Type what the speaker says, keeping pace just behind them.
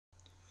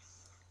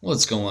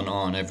What's going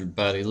on,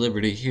 everybody?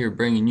 Liberty here,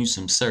 bringing you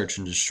some Search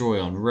and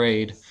Destroy on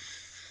Raid.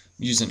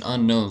 Using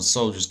Unknown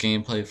Soldiers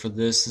gameplay for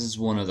this. This is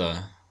one of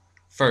the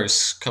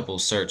first couple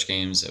Search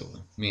games that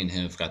me and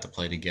him have got to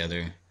play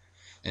together.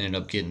 Ended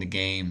up getting the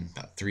game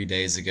about 3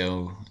 days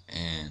ago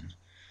and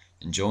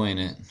enjoying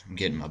it. I'm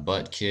getting my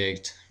butt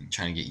kicked. I'm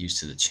trying to get used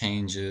to the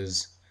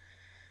changes.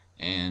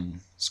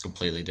 And it's a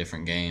completely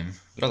different game,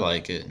 but I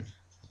like it.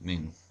 I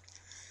mean,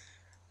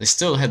 they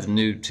still had the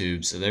noob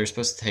tube, so they were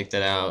supposed to take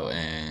that out,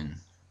 and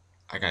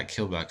I got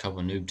killed by a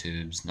couple noob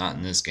tubes. Not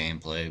in this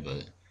gameplay,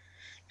 but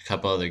a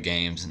couple other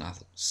games, and I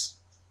was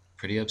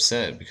pretty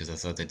upset because I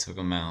thought they took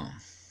them out.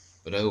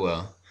 But oh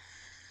well.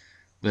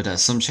 But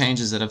some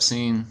changes that I've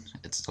seen,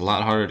 it's a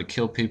lot harder to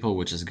kill people,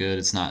 which is good.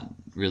 It's not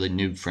really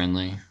noob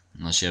friendly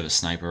unless you have a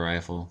sniper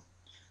rifle.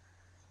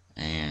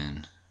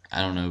 And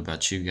I don't know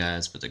about you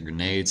guys, but the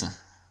grenades,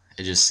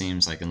 it just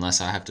seems like unless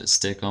I have to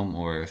stick them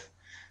or if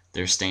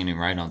they're standing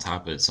right on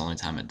top of it, it's the only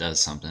time it does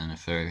something.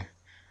 If they're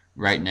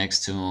right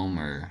next to them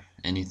or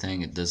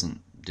anything, it doesn't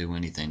do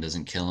anything,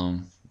 doesn't kill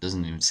them,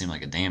 doesn't even seem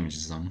like it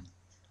damages them.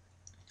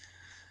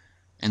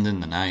 And then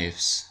the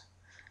knives,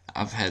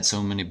 I've had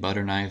so many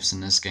butter knives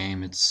in this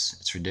game,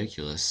 it's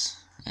ridiculous,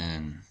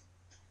 and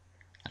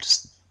I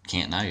just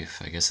can't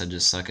knife. I guess I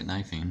just suck at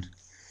knifing.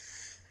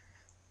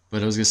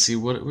 But I was gonna see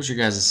what's your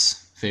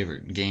guys'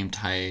 favorite game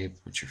type,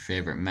 what's your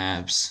favorite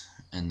maps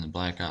in the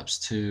Black Ops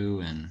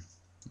 2, and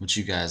what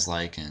you guys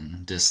like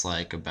and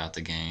dislike about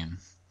the game.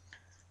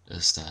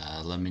 Just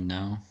let me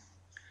know.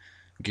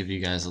 Give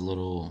you guys a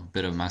little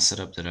bit of my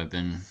setup that I've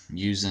been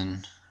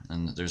using,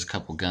 and there's a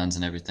couple guns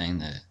and everything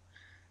that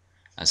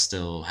I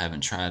still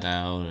haven't tried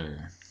out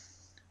or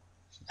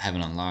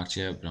haven't unlocked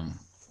yet, but I'm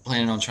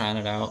planning on trying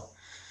it out.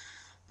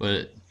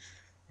 But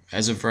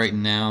as of right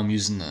now, I'm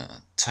using the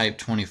Type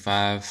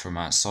 25 for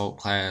my assault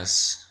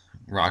class,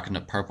 rocking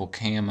the purple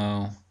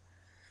camo.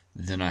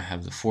 Then I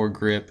have the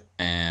foregrip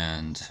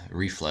and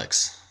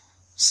reflex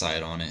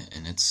sight on it,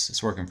 and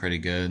it's working pretty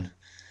good.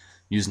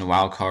 Using a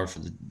wild card for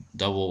the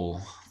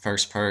double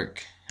first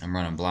perk. I'm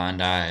running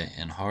blind eye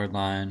and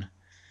hardline.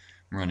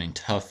 I'm running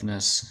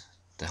toughness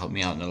to help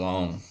me out in the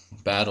long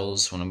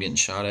battles when I'm getting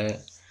shot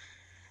at.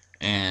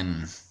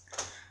 And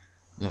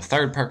the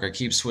third perk I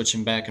keep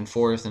switching back and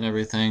forth and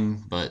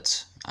everything,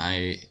 but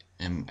I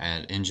am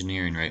at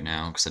engineering right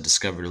now because I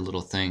discovered a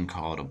little thing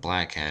called a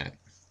black hat.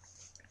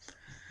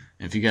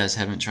 And if you guys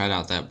haven't tried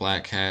out that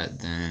black hat,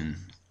 then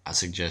I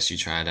suggest you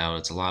try it out.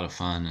 It's a lot of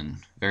fun and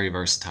very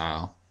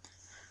versatile.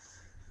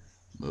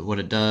 But what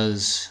it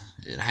does,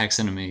 it hacks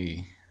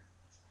enemy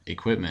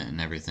equipment and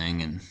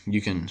everything, and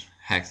you can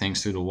hack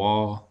things through the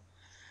wall.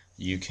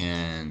 You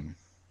can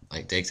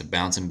like take the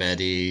bouncing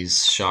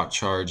betties, shock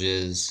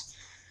charges,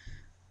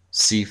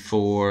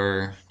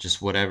 C4,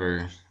 just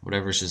whatever's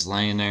just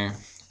laying there,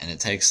 and it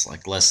takes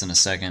like less than a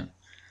second.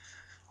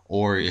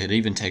 Or it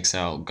even takes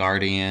out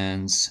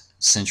guardians,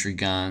 sentry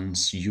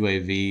guns,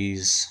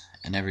 UAVs,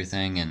 and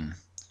everything, and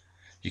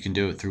you can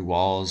do it through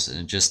walls, and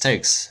it just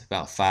takes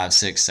about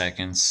 5-6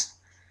 seconds.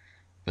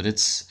 But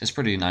it's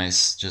pretty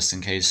nice, just in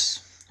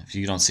case if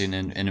you don't see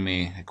an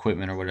enemy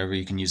equipment or whatever,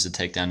 you can use the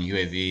takedown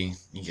UAV.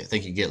 I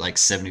think you get like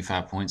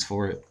 75 points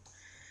for it.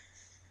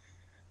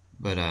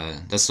 But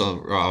that's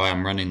why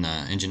I'm running the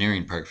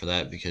engineering perk for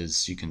that,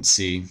 because you can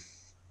see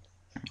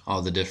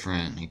all the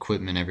different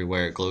equipment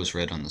everywhere. It glows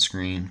red on the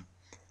screen.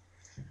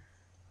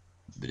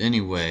 But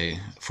anyway,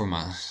 for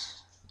my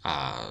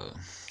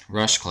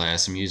rush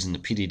class, I'm using the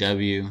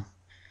PDW.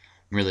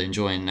 I'm really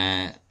enjoying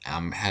that. I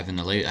have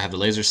the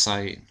laser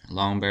sight,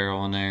 long barrel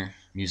on there.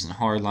 I'm using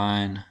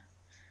hardline,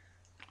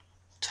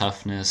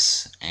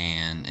 toughness,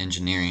 and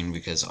engineering,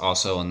 because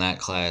also in that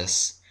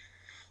class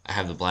I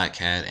have the black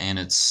hat, and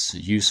it's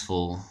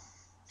useful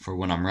for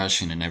when I'm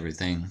rushing and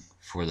everything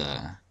for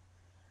the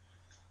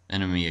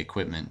enemy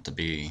equipment to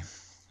be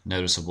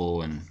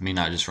noticeable and me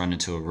not just run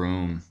into a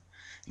room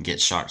and get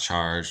shock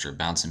charged or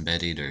bouncing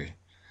bettied or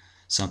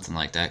something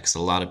like that, because a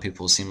lot of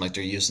people seem like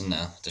they're using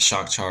the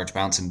shock charge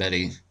bouncing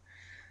betty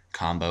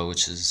combo,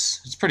 which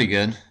is it's pretty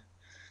good.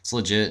 It's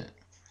legit,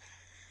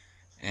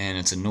 and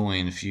it's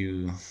annoying if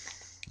you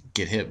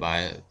get hit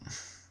by it.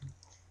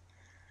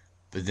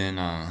 But then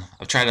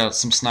I've tried out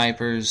some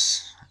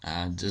snipers.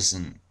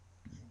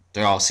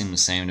 They all seem the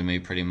same to me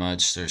pretty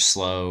much. They're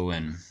slow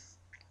and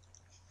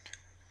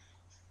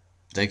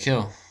they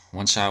kill.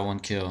 One shot, one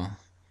kill.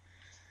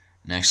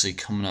 And actually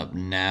coming up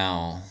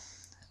now,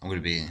 I'm going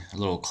to be a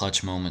little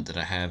clutch moment that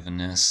I have in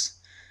this.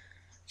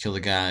 Kill the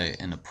guy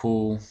in the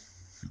pool.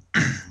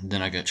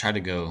 Then I try to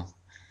go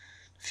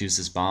defuse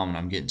this bomb, and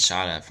I'm getting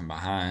shot at from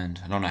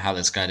behind. I don't know how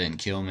this guy didn't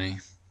kill me.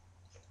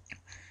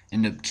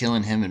 Ended up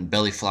killing him and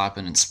belly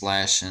flopping and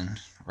splashing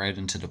right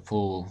into the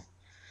pool.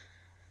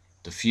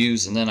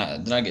 Defuse, and then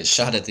I get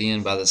shot at the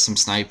end by some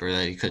sniper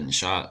that he couldn't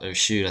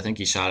shoot. I think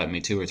he shot at me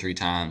 2 or 3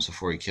 times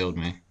before he killed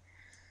me.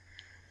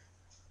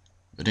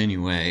 But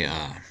anyway,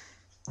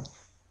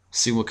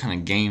 see what kind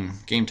of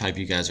game type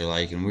you guys are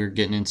like, and we're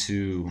getting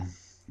into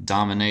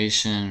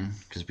domination,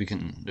 because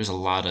there's a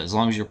lot of, as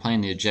long as you're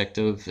playing the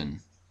objective, and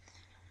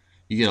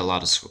you get a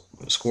lot of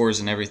scores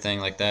and everything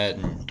like that,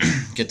 and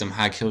get them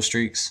high kill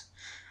streaks,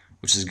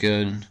 which is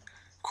good.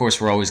 Of course,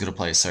 we're always gonna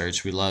play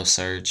Search. We love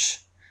Search,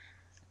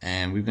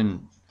 and we've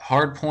been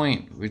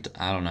Hardpoint.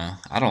 I don't know.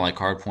 I don't like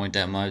Hardpoint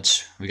that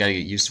much. We gotta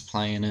get used to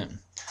playing it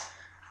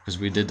because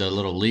we did the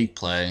little league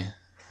play,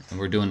 and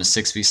we're doing the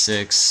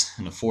 6v6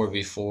 and the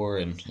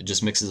 4v4, and it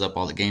just mixes up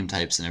all the game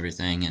types and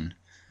everything, and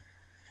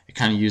it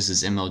kind of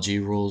uses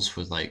MLG rules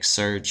with like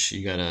Search.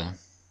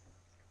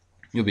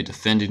 You'll be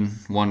defending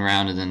one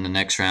round, and then the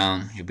next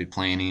round you'll be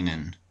planning,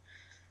 and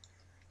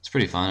it's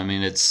pretty fun. I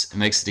mean, it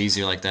makes it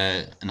easier like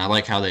that, and I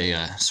like how they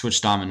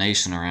switch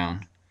domination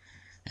around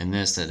in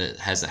this, that it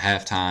has a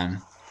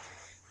halftime,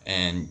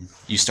 and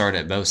you start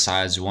at both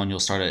sides. One you'll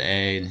start at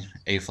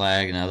A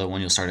flag, and the other one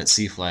you'll start at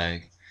C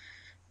flag.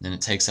 Then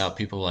it takes out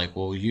people like,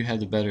 well, you have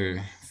the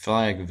better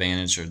flag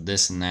advantage or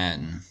this and that,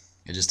 and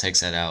it just takes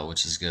that out,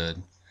 which is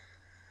good.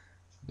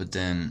 But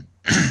then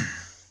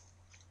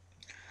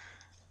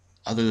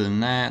other than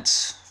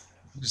that,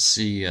 you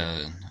see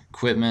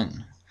equipment.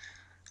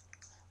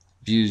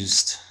 I've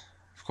used,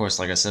 of course,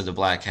 like I said, the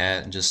black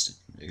hat. Just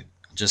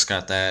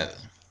got that,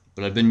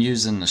 but I've been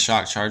using the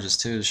shock charges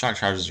too. The shock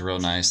charges are real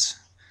nice.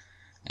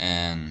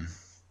 And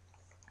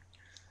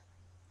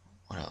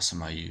what else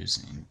am I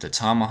using? The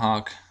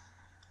tomahawk,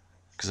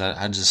 because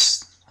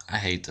I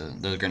hate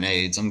the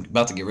grenades. I'm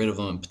about to get rid of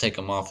them and take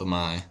them off of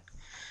my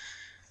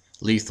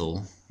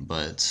lethal,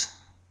 but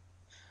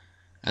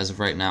as of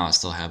right now, I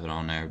still have it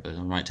on there, but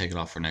I might take it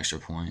off for an extra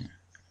point.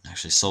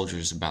 Actually,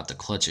 Soldier's about to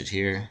clutch it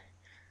here.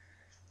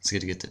 Let's get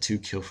to get the 2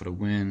 kill for the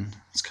win.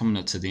 It's coming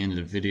up to the end of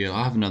the video.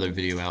 I'll have another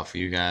video out for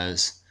you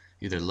guys,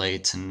 either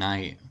late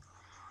tonight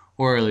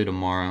or early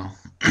tomorrow.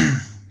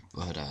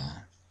 But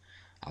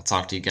I'll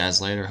talk to you guys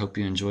later. Hope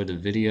you enjoyed the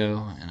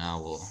video, and I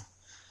will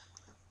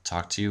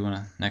talk to you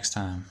next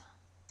time.